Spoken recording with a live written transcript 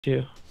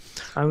too.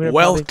 I'm gonna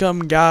probably.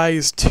 Welcome,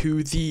 guys,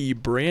 to the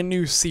brand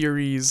new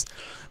series.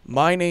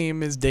 My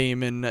name is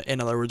Damon,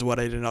 in other words, what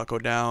I did not go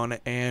down,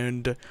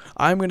 and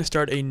I'm going to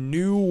start a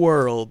new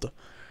world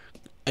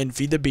in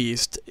Feed the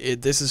Beast.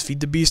 This is Feed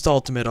the Beast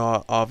Ultimate,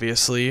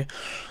 obviously.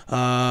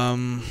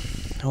 Well,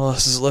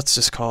 let's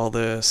just call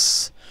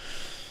this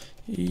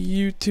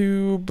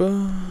YouTube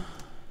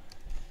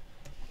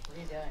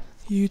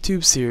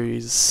YouTube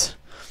series.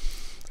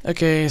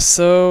 Okay,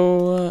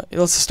 so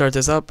let's start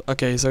this up.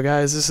 Okay, so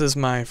guys, this is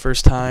my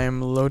first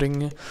time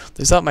loading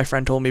this up. My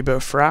friend told me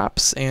about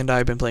Fraps, and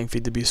I've been playing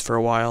Feed the Beast for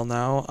a while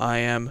now. I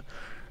am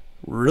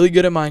really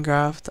good at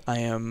Minecraft. I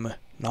am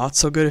not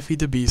so good at Feed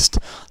the Beast,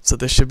 so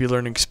this should be a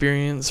learning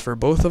experience for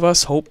both of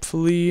us,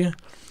 hopefully.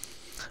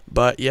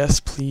 But yes,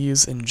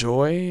 please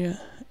enjoy.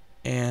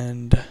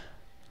 And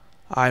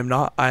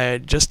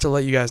just to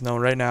let you guys know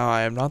right now,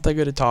 I am not that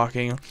good at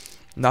talking.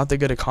 Not that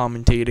good at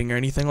commentating or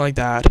anything like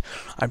that.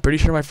 I'm pretty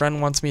sure my friend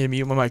wants me to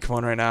mute my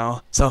microphone right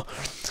now. So,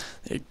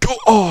 there you go.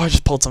 Oh, I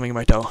just pulled something in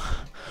my toe.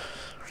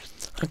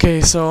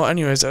 Okay, so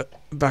anyways,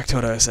 back to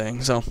what I was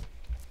saying. So,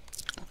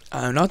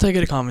 I'm not that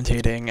good at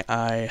commentating.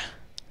 I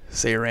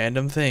say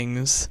random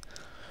things.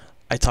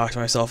 I talk to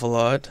myself a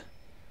lot.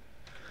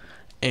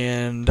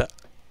 And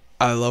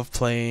I love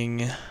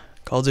playing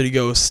Call of Duty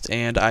Ghost,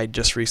 and I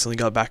just recently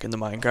got back into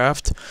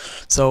Minecraft.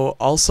 So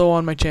also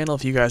on my channel,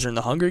 if you guys are in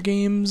the Hunger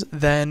Games,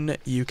 then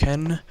you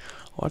can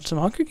watch some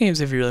Hunger Games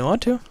if you really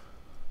want to.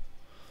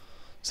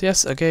 So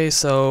yes, okay,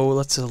 so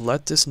let's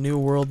let this new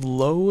world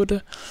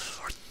load.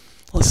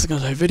 Let's go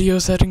to my video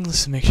settings.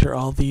 Let's make sure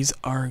all these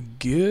are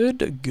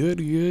good,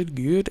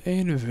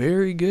 and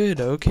very good.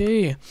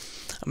 Okay,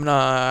 I'm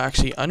gonna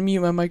actually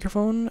unmute my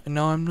microphone.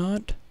 No, I'm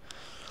not.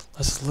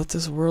 Let's let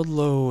this world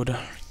load.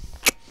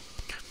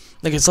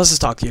 Okay, so let's just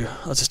talk to you.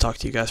 Let's just talk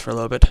to you guys for a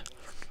little bit.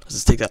 Let's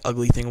just take that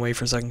ugly thing away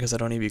for a second because I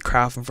don't need to be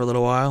crafting for a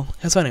little while.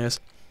 Yeah, so anyways.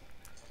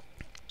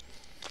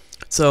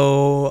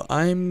 So,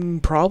 I'm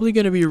probably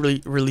going to be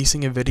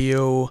releasing a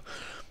video,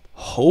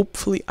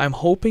 hopefully, I'm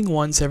hoping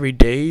once every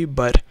day,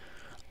 but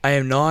I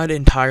am not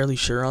entirely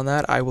sure on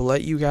that. I will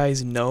let you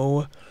guys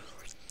know.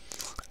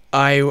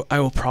 I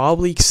will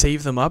probably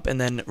save them up and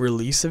then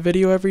release a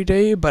video every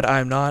day, but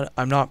I'm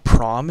not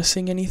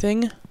promising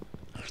anything.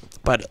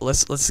 But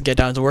let's get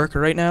down to work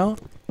right now.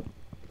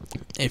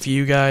 If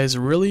you guys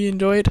really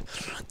enjoyed,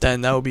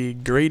 then that would be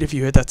great if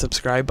you hit that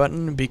subscribe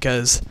button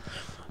because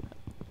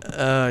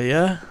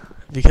yeah,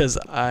 because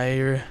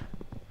I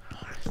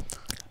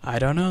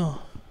don't know.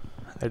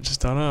 I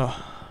just don't know.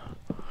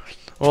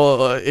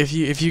 Well, if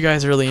you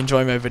guys really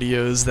enjoy my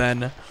videos,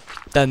 then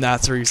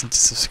that's a reason to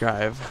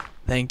subscribe.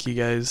 Thank you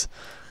guys.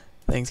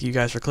 Thank you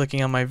guys for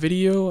clicking on my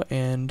video,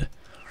 and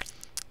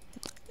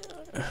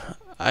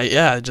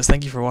yeah, just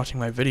thank you for watching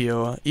my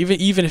video.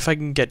 Even if I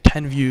can get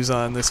 10 views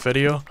on this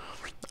video,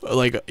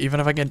 like even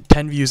if I get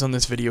 10 views on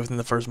this video within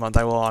the first month,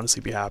 I will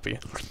honestly be happy,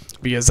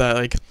 because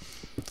like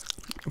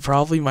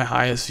probably my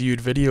highest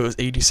viewed video is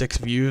 86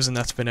 views, and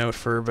that's been out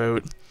for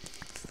about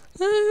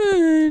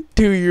 2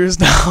 years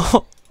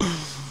now.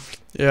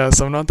 Yeah,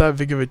 so I'm not that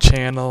big of a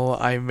channel.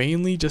 I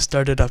mainly just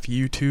started up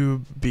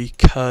YouTube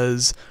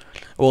because,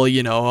 well,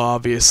 you know,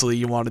 obviously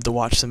you wanted to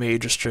watch some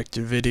age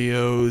restricted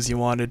videos.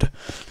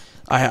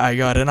 I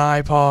got an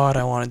iPod,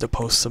 I wanted to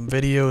post some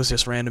videos,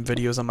 just random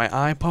videos on my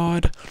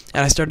iPod,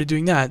 and I started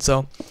doing that.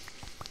 So,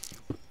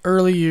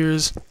 early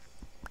years,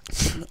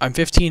 I'm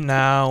 15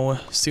 now,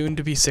 soon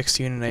to be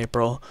 16 in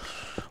April.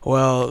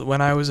 Well,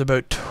 when I was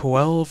about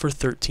 12 or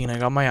 13, I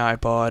got my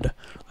iPod,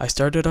 I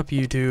started up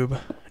YouTube.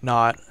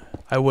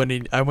 I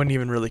wouldn't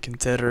even really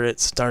consider it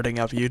starting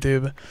up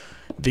YouTube,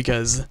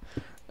 because,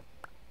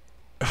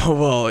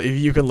 well, if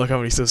you can look how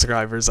many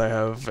subscribers I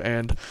have,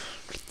 and,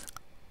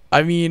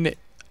 I mean,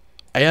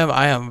 I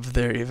am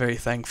very, very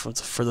thankful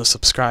for the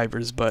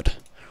subscribers, but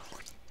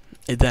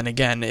then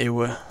again, it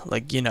would,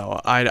 like, you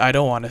know, I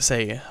don't want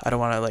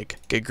to like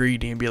get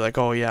greedy and be like,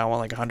 oh yeah, I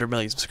want like 100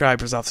 million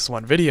subscribers off this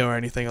one video or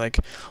anything like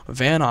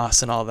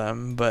Vanoss and all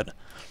them, but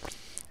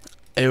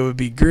it would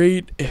be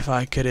great if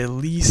I could at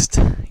least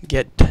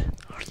get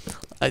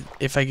at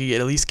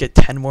least get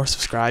 10 more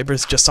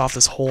subscribers just off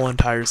this whole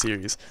entire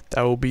series.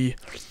 That would be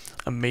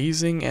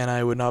amazing, and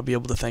I would not be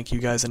able to thank you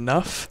guys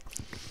enough.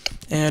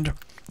 And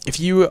if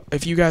you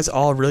guys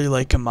all really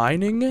like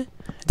mining,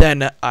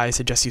 then I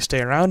suggest you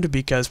stay around,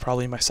 because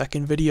probably in my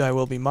second video I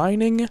will be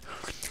mining.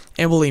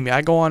 And believe me,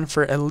 I go on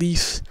for at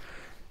least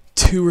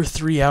 2 or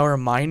 3 hour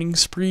mining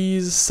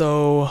sprees,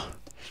 so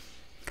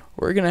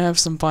we're gonna have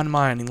some fun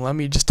mining, let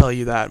me just tell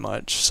you that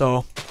much.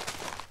 So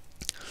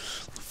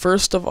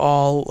first of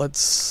all,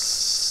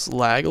 let's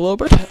lag a little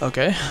bit,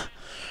 okay.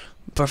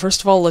 But first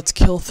of all, let's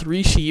kill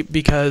 3 sheep,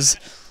 because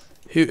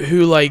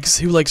who likes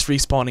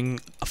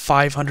respawning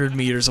 500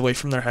 meters away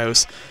from their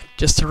house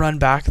just to run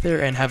back there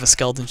and have a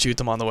skeleton shoot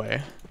them on the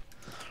way?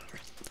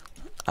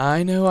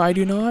 I know I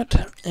do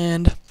not.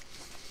 And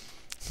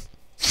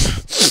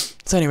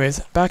so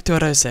anyways, back to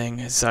what I was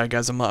saying. Sorry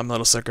guys, I'm a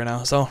little sick right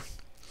now. So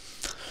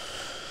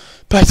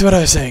back to what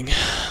I was saying.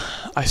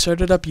 I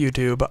started up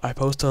YouTube. I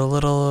posted a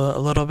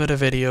little bit of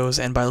videos,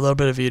 and by a little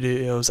bit of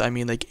videos, I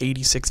mean like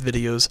 86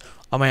 videos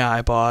on my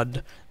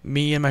iPod.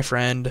 Me and my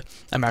friend.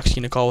 I'm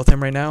actually in a call with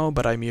him right now,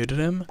 but I muted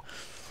him.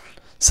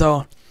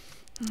 So,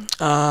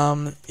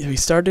 we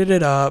started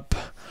it up.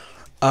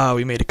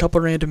 We made a couple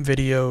random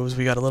videos.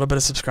 We got a little bit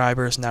of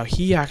subscribers. Now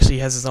he actually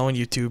has his own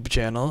YouTube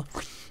channel,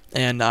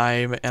 and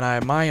I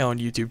have my own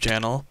YouTube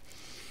channel,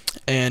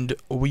 and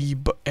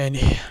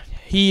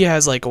he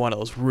has like one of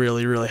those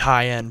really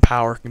high-end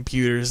power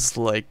computers.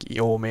 Like,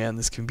 oh man,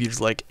 this computer's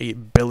like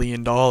 $8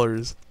 billion.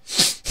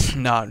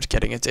 No, I'm just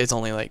kidding. It's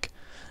only like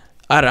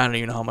I don't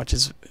even know how much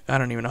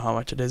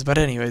it is. But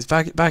anyways,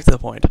 back to the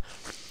point.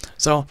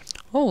 So,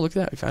 oh look at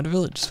that, we found a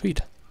village.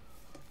 Sweet.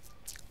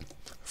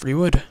 Free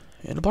wood.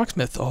 And a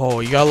blacksmith. Oh,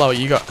 you gotta love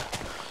it.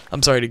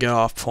 I'm sorry to get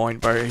off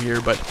point right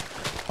here, but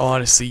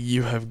honestly,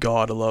 you have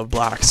gotta love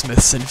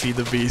blacksmiths and Feed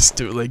the Beast,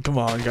 dude. Like, come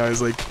on, guys.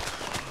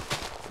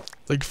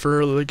 Like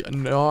for like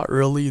not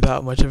really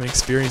that much of an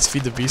experienced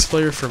Feed the Beast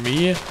player, for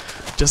me,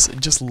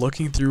 just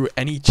looking through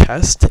any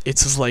chest,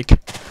 it's just like,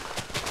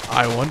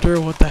 I wonder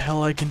what the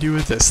hell I can do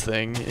with this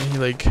thing. And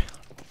like,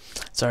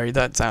 sorry,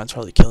 that sound's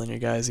probably killing your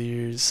guys'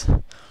 ears.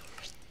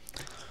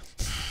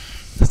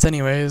 But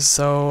anyways,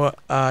 so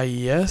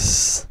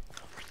yes.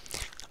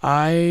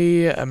 I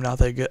am not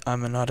that good.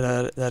 I'm not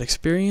that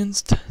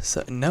experienced.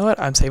 So, you know what?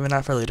 I'm saving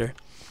that for later.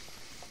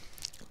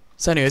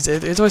 So anyways,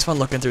 it's always fun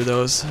looking through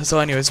those. So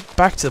anyways,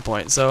 back to the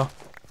point. So,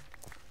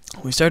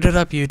 we started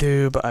up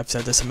YouTube. I've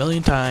said this a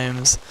million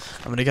times.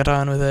 I'm gonna get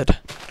on with it.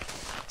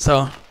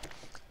 So,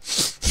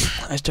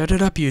 I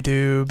started up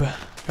YouTube.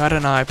 Got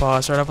an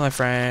iPod. Started up with my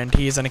friend.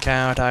 He has an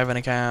account. I have an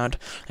account.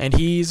 And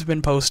he's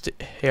been posted.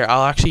 Here,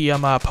 I'll actually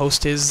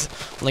post his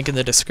link in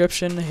the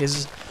description.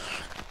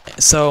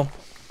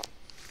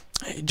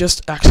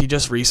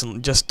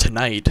 Just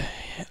tonight,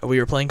 we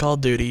were playing Call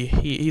of Duty.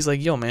 He's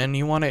like, yo man,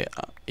 you want to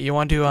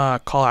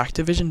call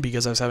Activision,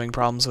 because I was having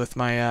problems with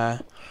my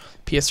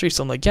PS3.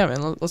 So I'm like, yeah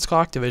man, let's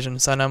call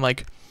Activision. So then I'm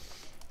like,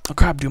 oh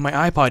crap, dude, my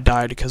iPod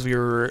died, because we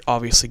were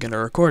obviously gonna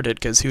record it.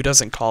 Because who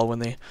doesn't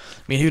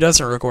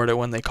record it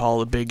when they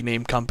call a big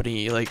name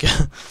company? Like,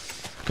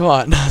 come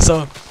on.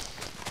 So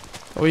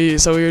we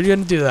were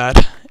gonna do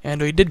that, and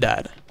we did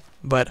that,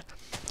 but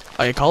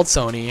I called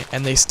Sony,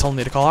 and they told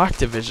me to call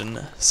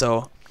Activision.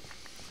 So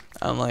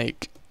I'm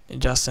like,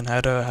 Justin,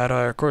 how do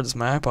I record this?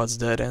 My iPod's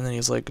dead. And then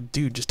he's like,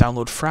 dude, just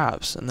download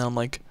Fraps. And then I'm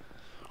like,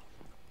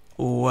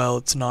 well,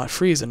 it's not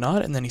free, is it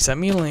not? And then he sent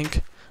me a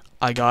link.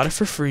 I got it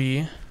for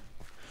free.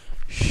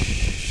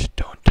 Shh,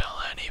 don't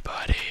tell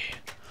anybody.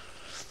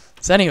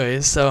 So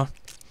anyways, no,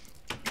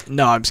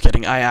 I'm just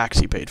kidding. I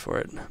actually paid for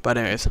it. But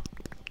anyways,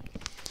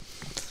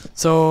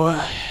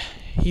 so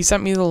he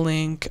sent me the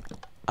link.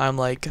 I'm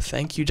like,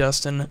 thank you,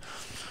 Justin.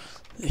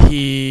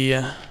 He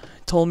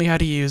told me how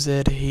to use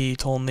it. He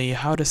told me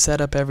how to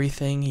set up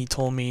everything. He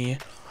told me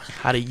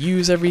how to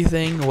use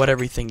everything, what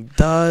everything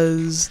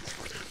does.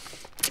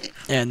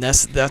 And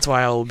that's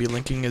why I will be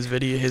linking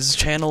his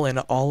channel in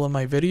all of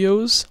my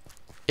videos,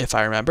 if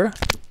I remember.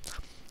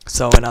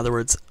 So in other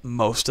words,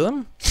 most of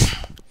them.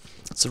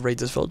 Let's rate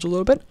this village a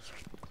little bit.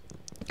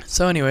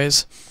 So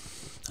anyways,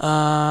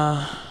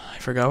 I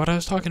forgot what I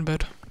was talking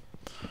about.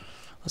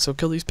 Let's go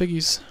kill these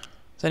piggies.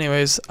 So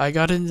anyways, I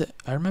got into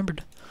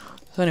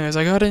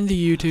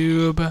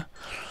YouTube.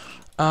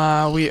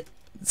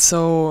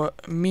 So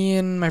me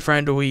and my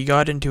friend, we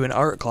got into an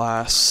art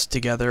class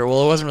together.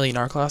 Well, it wasn't really an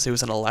art class, it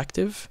was an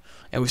elective.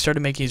 And we started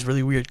making these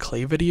really weird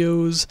clay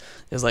videos.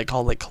 It's like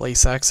called like clay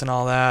sex and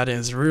all that. And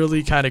it's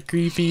really kind of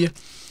creepy.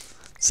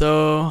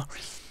 So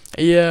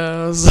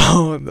yeah,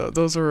 so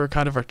those were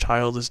kind of our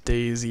childish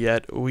days,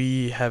 yet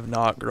we have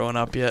not grown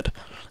up yet.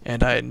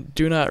 And I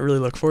do not really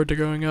look forward to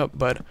growing up,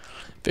 but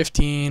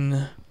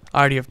 15, I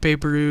already have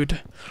paper route.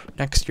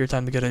 Next year,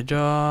 time to get a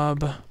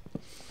job.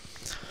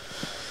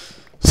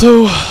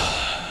 So,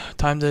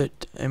 I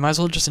might as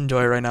well just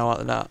enjoy it right now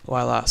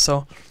while it lasts.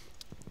 So,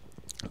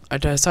 I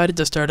decided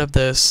to start up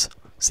this,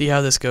 see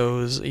how this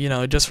goes, you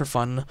know, just for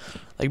fun.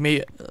 I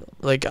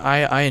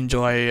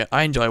enjoy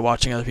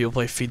watching other people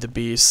play Feed the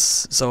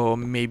Beast, so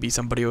maybe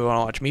somebody would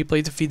want to watch me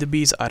play the Feed the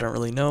Beast, I don't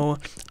really know.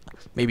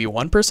 Maybe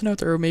one person out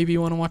there maybe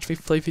want to watch me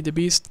play Feed the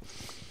Beast.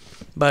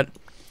 But,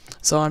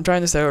 so I'm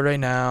trying this out right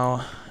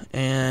now,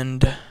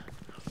 and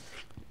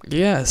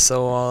yeah,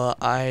 so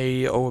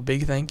I owe a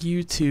big thank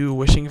you to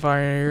Wishing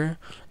Fire,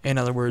 in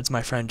other words,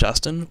 my friend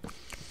Justin.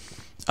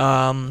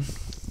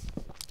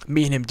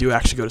 Me and him do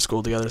actually go to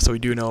school together, so we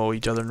do know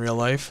each other in real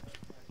life.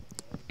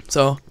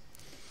 So,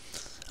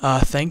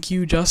 thank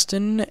you,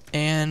 Justin,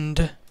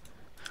 and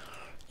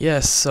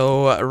yes,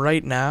 so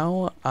right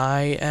now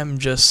I am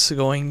just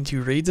going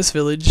to raid this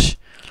village,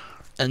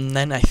 and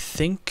then I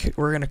think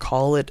we're gonna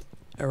call it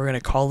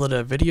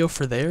a video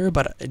for there.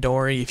 But don't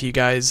worry, if you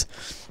guys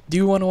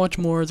do want to watch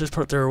more,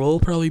 there will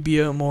probably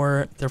be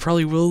more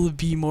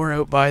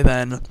out by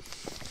then.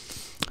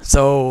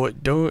 So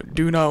do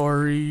not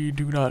worry,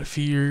 do not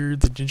fear.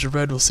 The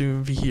gingerbread will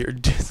soon be here.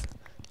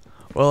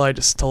 Well, I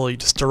just totally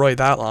destroyed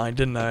that line,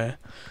 didn't I?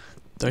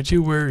 Don't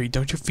you worry,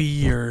 don't you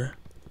fear.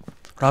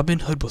 Robin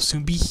Hood will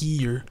soon be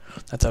here.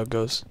 That's how it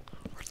goes.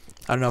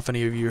 I don't know if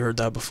any of you heard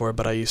that before,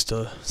 but I used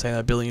to say that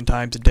a billion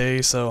times a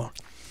day, so...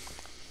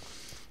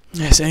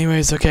 Yes,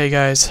 anyways, okay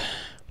guys.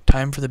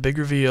 Time for the big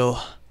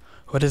reveal.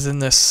 What is in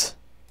this?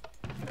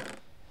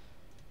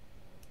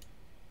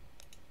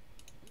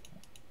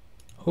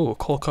 Oh,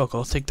 coal coke.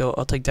 I'll take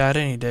that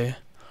any day.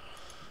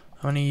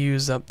 I'm gonna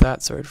use up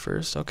that sword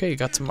first. Okay, you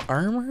got some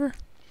armor?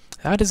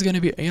 That is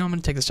gonna be... You know, I'm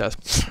gonna take this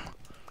chest.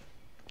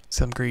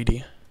 So I'm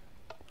greedy.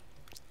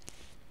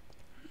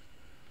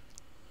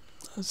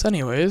 So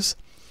anyways...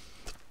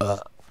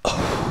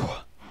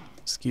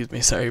 excuse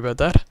me, sorry about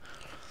that.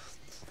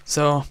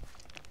 So,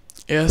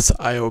 yes,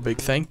 I owe a big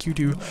thank you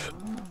to...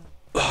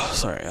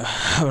 sorry,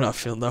 I'm not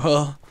feeling that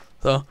well.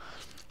 So,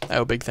 I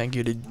owe a big thank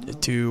you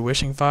to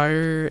Wishing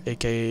Fire,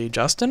 aka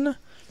Justin.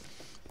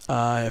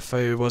 If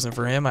it wasn't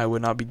for him, I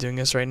would not be doing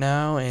this right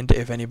now. And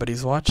if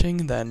anybody's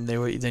watching, then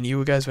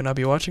you guys would not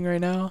be watching right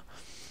now.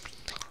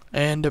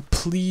 And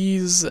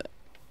please,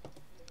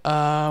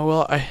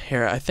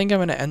 I think I'm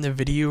gonna end the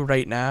video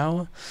right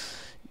now.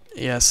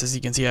 Yes, as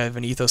you can see, I have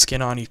an Etho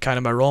skin on. He's kind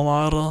of my role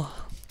model.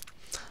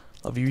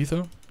 Love you,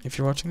 Etho, if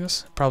you're watching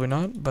this. Probably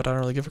not, but I don't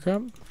really give a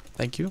crap.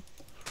 Thank you.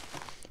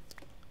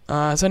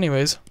 So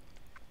anyways,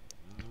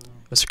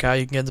 Mr. Cow,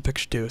 you can get the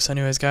picture too. So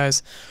anyways,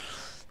 guys,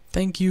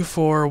 thank you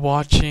for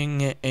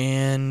watching,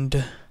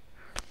 and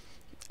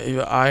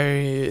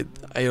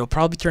it'll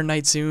probably turn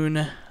night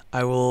soon.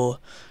 I will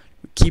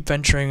keep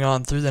venturing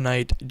on through the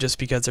night just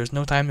because there's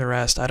no time to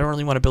rest. I don't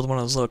really want to build one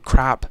of those little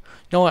crap. You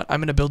know what? I'm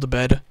gonna build a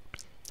bed.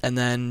 And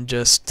then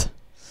just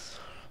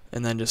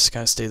kind of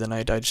stay the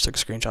night. I just took a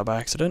screenshot by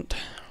accident.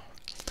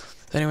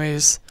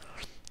 Anyways,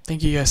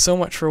 thank you guys so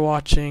much for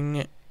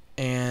watching,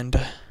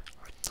 and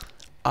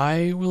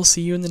I will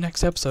see you in the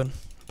next episode.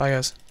 Bye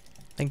guys.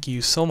 Thank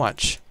you so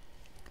much.